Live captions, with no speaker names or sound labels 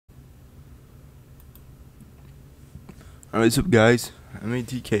Alright, what's up guys, I'm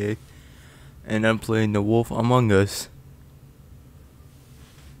ATK, and I'm playing The Wolf Among Us.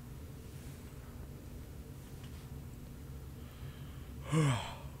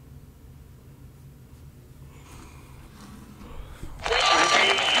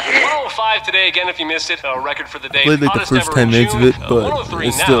 Today again, if you missed it, a record for the day. Played like the first 10 minutes of it, but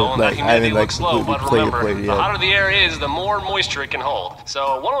it's still like I haven't like completely played it The yet. hotter the air is, the more moisture it can hold.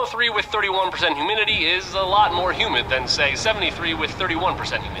 So 103 with 31% humidity is a lot more humid than say 73 with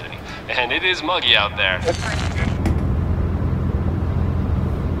 31% humidity, and it is muggy out there.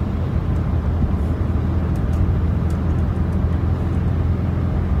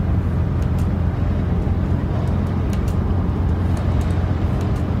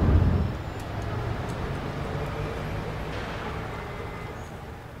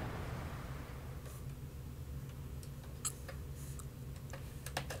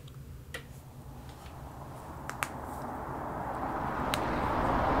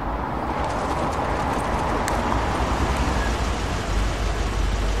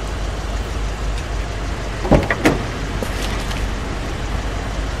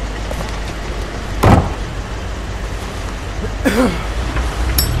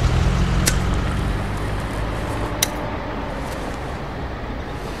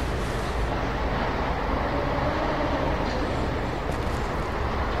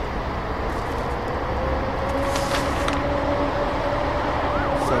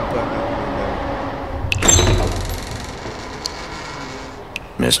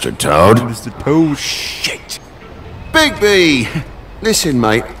 Mr. Toad? Mr. Toad. Shit! Bigby! Listen,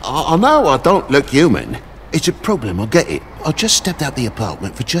 mate, I know I don't look human. It's a problem, I get it. I just stepped out the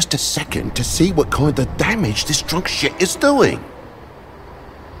apartment for just a second to see what kind of damage this drunk shit is doing.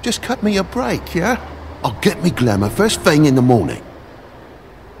 Just cut me a break, yeah? I'll get me glamour first thing in the morning.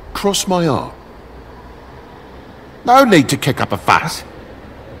 Cross my heart. No need to kick up a fuss.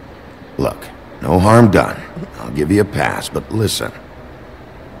 Look, no harm done. I'll give you a pass, but listen.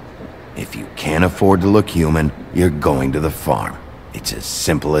 If you can't afford to look human, you're going to the farm. It's as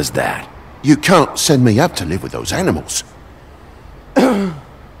simple as that. You can't send me up to live with those animals. You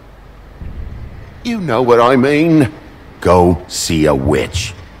know what I mean. Go see a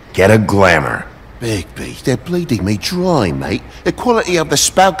witch. Get a glamour. Bigby, they're bleeding me dry, mate. The quality of the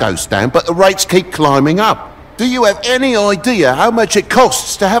spout goes down, but the rates keep climbing up. Do you have any idea how much it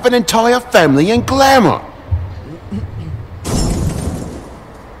costs to have an entire family in glamour?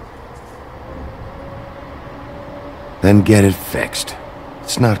 Then get it fixed.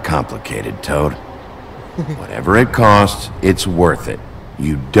 It's not complicated, Toad. Whatever it costs, it's worth it.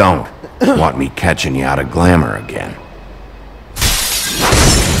 You don't want me catching you out of glamour again.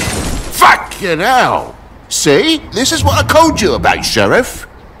 Fucking hell! See? This is what I told you about, Sheriff.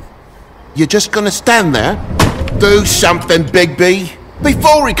 You're just gonna stand there? Do something, Bigby,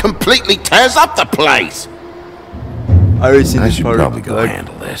 before he completely tears up the place! I should probably go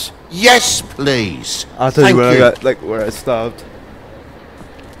handle this. Yes, please. I'll tell you when I got, like, where I stopped.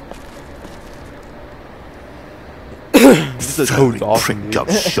 This is Toad's awesome, Pricked up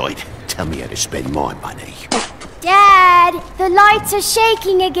shite. Tell me how to spend my money. Dad, the lights are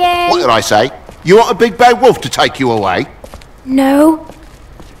shaking again. What did I say? You want a big bad wolf to take you away? No.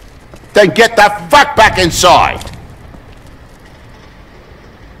 Then get the fuck back inside!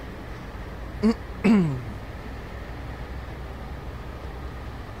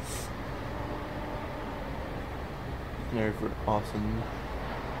 There for awesome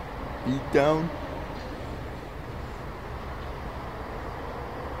beat down.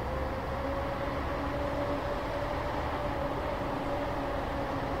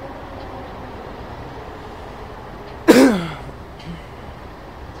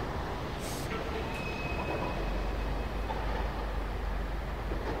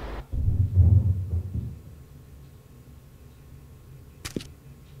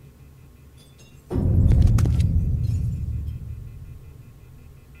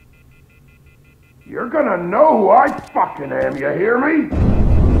 You're gonna know who I fucking am, you hear me?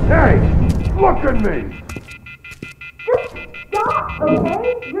 Hey, look at me! Just stop,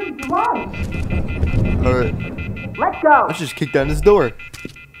 okay? You're drunk. Alright, Let go. let's just kick down this door.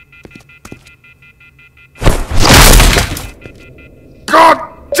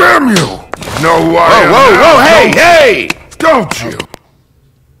 God damn you! Know who I am Whoa, now, hey, hey! don't you?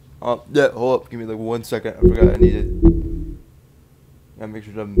 Oh, yeah, hold up, give me like 1 second. I forgot I needed. Gotta make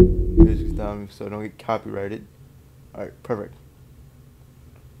sure the music's down so I don't get copyrighted. Alright, perfect.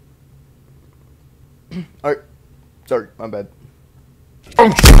 Alright, sorry, my bad.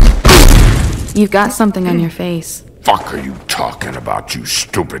 You've got something on your face. Fuck are you talking about, you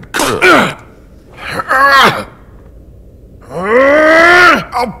stupid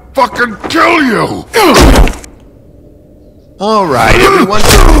I'll fucking kill you! All right, everyone.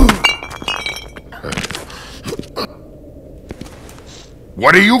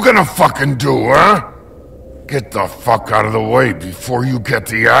 What are you gonna fucking do, huh? Get the fuck out of the way before you get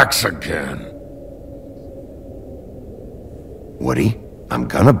the axe again. Woody, I'm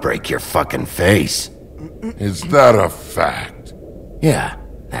gonna break your fucking face. Is that a fact? Yeah,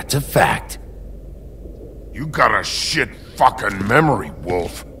 that's a fact. You got a shit fucking memory,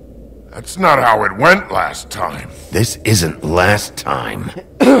 Wolf. That's not how it went last time. This isn't last time.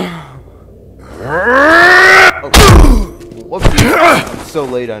 Whoopsie. I'm so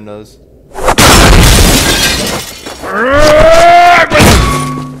late on those.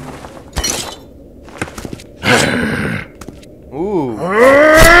 Ooh.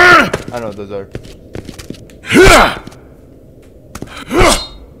 I know what those are.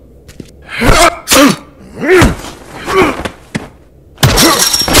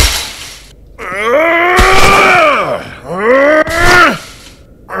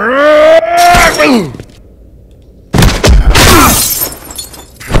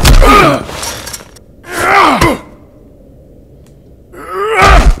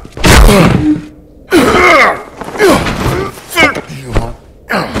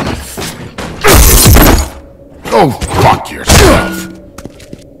 Go fuck yourself.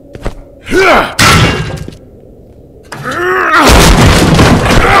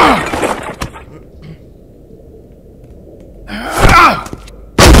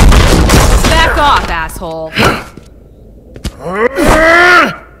 Back off, asshole.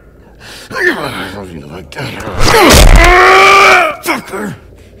 Fucker.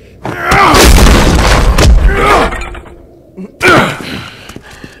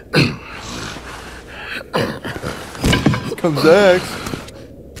 Comes X.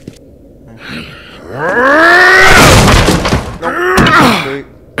 Nope.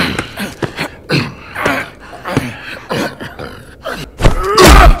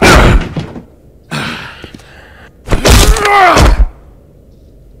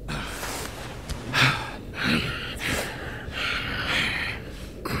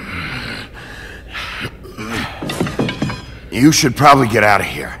 You should probably get out of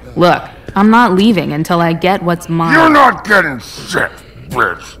here. Look, I'm not leaving until I get what's mine. You're not getting shit,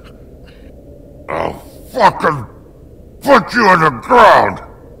 bitch. I'll fucking put you on the ground.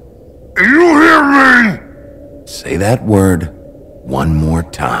 You hear me? Say that word one more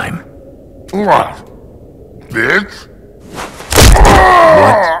time. What? Bitch?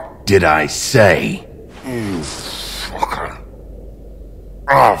 What did I say? You fucking...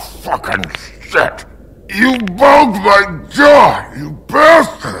 Oh, fucking shit. You bugged my jaw, you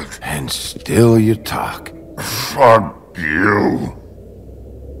bastard! And still you talk. Fuck you.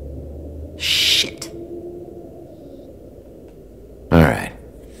 Shit. All right,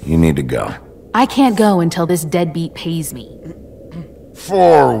 you need to go. I can't go until this deadbeat pays me.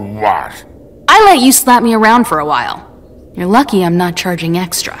 For what? I let you slap me around for a while. You're lucky I'm not charging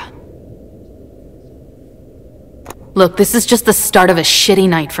extra. Look, this is just the start of a shitty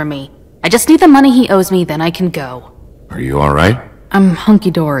night for me. I just need the money he owes me, then I can go. Are you all right? I'm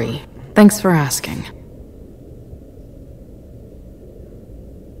hunky-dory. Thanks for asking.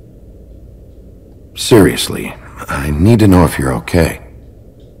 Seriously, I need to know if you're okay.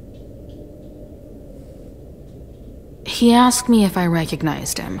 He asked me if I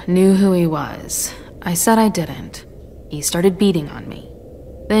recognized him, knew who he was. I said I didn't. He started beating on me.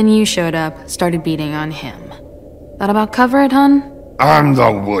 Then you showed up, started beating on him. That about cover it, hun? I'm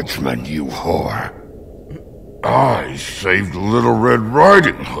the woodsman, you whore. I saved Little Red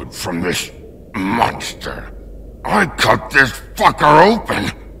Riding Hood from this monster. I cut this fucker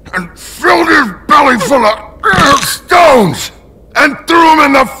open and filled his belly full of stones and threw him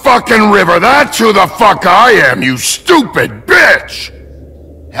in the fucking river. That's who the fuck I am, you stupid bitch!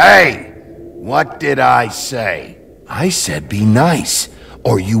 Hey, what did I say? I said be nice,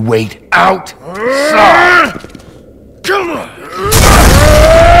 or you wait outside. Kill me!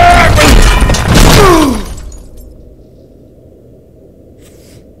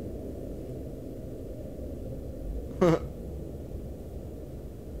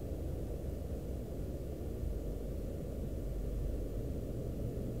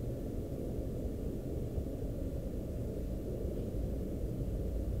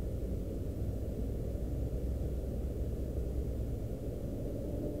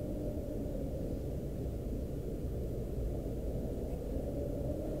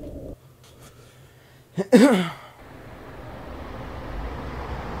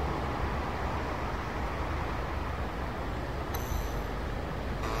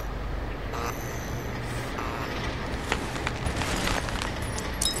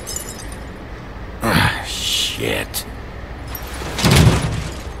 Shit.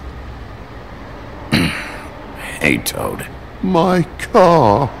 Hey, Toad. My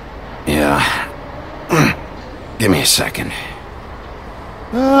car? Yeah. Give me a second.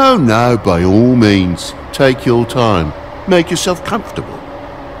 Oh, no, by all means. Take your time. Make yourself comfortable.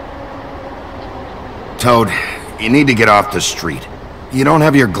 Toad, you need to get off the street. You don't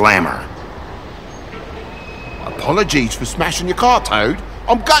have your glamour. Apologies for smashing your car, Toad.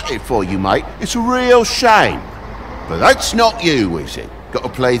 I'm gutted for you, mate. It's a real shame. But that's not you, is it? Got to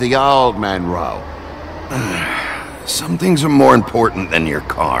play the old man role. Some things are more important than your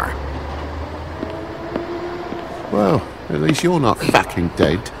car. Well, at least you're not fucking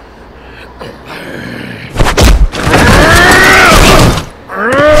dead.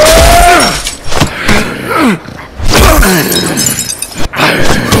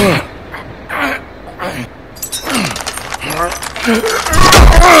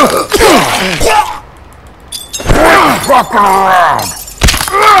 Fucking around!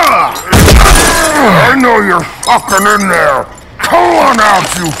 I know you're fucking in there! Come on out,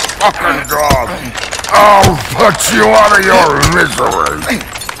 you fucking dog! I'll put you out of your misery!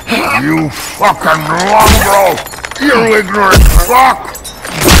 You fucking mongrel! You ignorant fuck!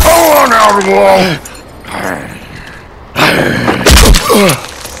 Come on out, Wolf!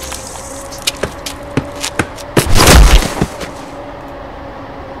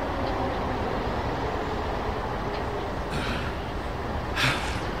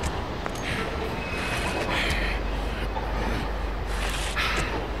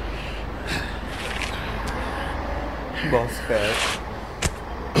 Boss fat.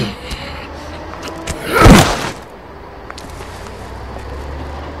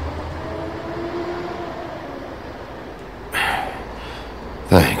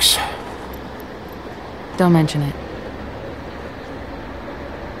 Thanks. Don't mention it.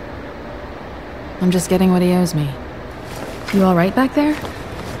 I'm just getting what he owes me. You alright back there?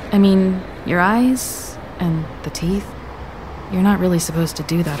 I mean, your eyes and the teeth? You're not really supposed to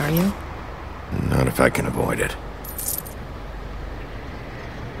do that, are you? Not if I can avoid it.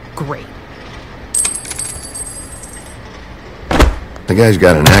 Great. The guy's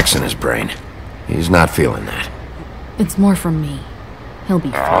got an axe in his brain. He's not feeling that. It's more from me. He'll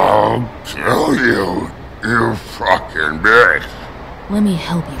be fine. I'll kill you, you fucking bitch! Let me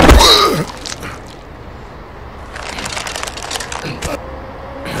help you.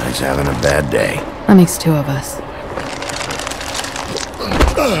 He's having a bad day. That makes two of us.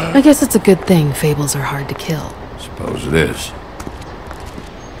 I guess it's a good thing fables are hard to kill. Suppose it is.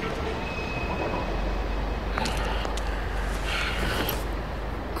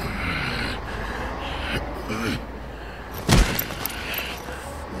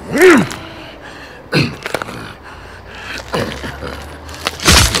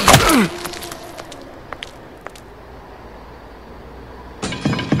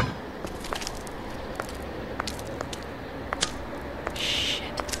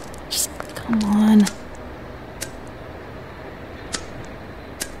 Come on.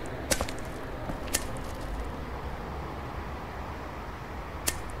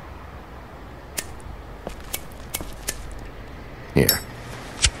 Here.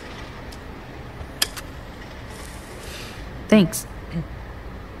 Thanks.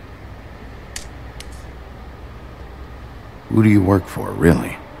 Who do you work for,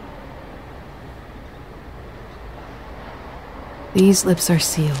 really? These lips are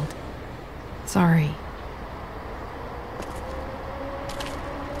sealed. Sorry.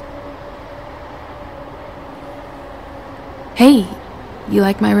 Hey, you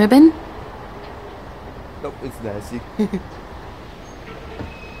like my ribbon? Nope, it's nasty.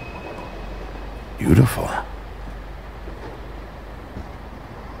 Beautiful.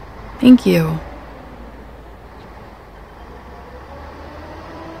 Thank you.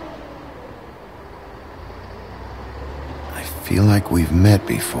 I feel like we've met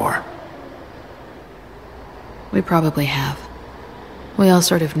before. We probably have. We all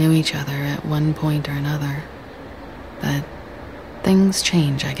sort of knew each other at one point or another. But things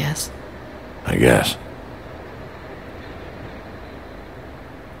change, I guess. I guess.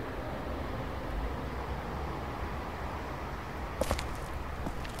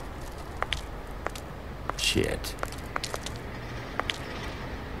 Shit.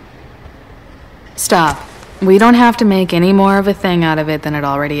 Stop. We don't have to make any more of a thing out of it than it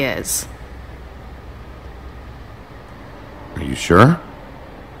already is. Are you sure?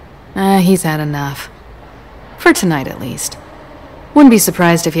 He's had enough. For tonight, at least. Wouldn't be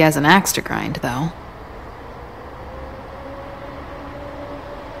surprised if he has an axe to grind, though.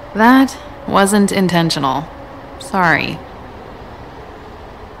 That wasn't intentional. Sorry.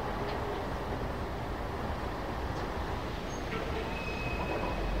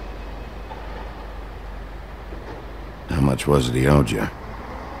 much was it he owed you?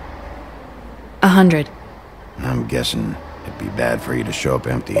 100. I'm guessing it'd be bad for you to show up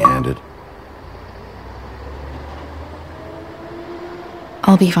empty-handed.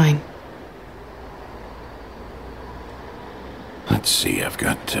 I'll be fine. Let's see, I've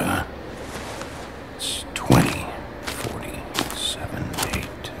got, it's 20, 40, 7,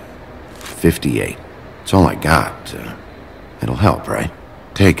 8, 58. It's all I got. It'll help, right?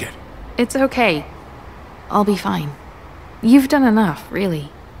 Take it. It's okay. I'll be fine. You've done enough, really.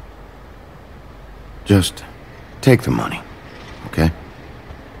 Just take the money, okay?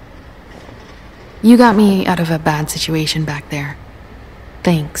 You got me out of a bad situation back there.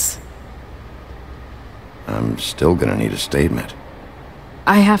 Thanks. I'm still gonna need a statement.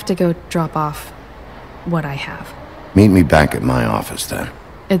 I have to go drop off what I have. Meet me back at my office, then.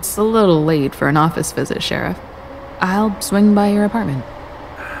 It's a little late for an office visit, Sheriff. I'll swing by your apartment.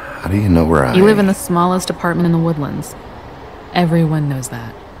 How do you know where I... You live in the smallest apartment in the Woodlands. Everyone knows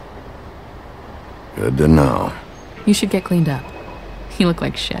that. Good to know. You should get cleaned up. You look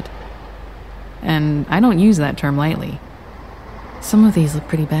like shit. And I don't use that term lightly. Some of these look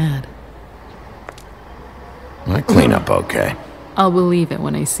pretty bad. I clean up okay. I'll believe it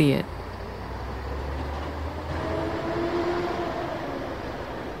when I see it.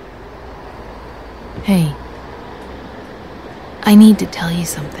 Hey. I need to tell you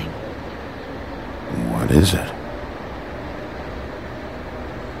something. What is it?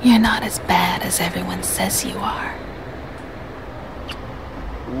 You're not as bad as everyone says you are.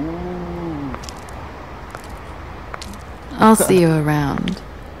 I'll see you around,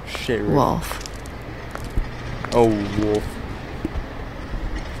 Sheriff. Wolf. Oh, Wolf.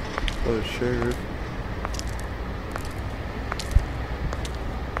 Oh, Sheriff.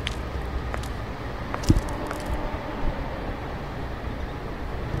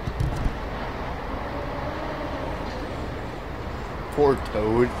 Poor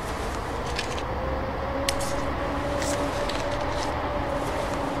Toad.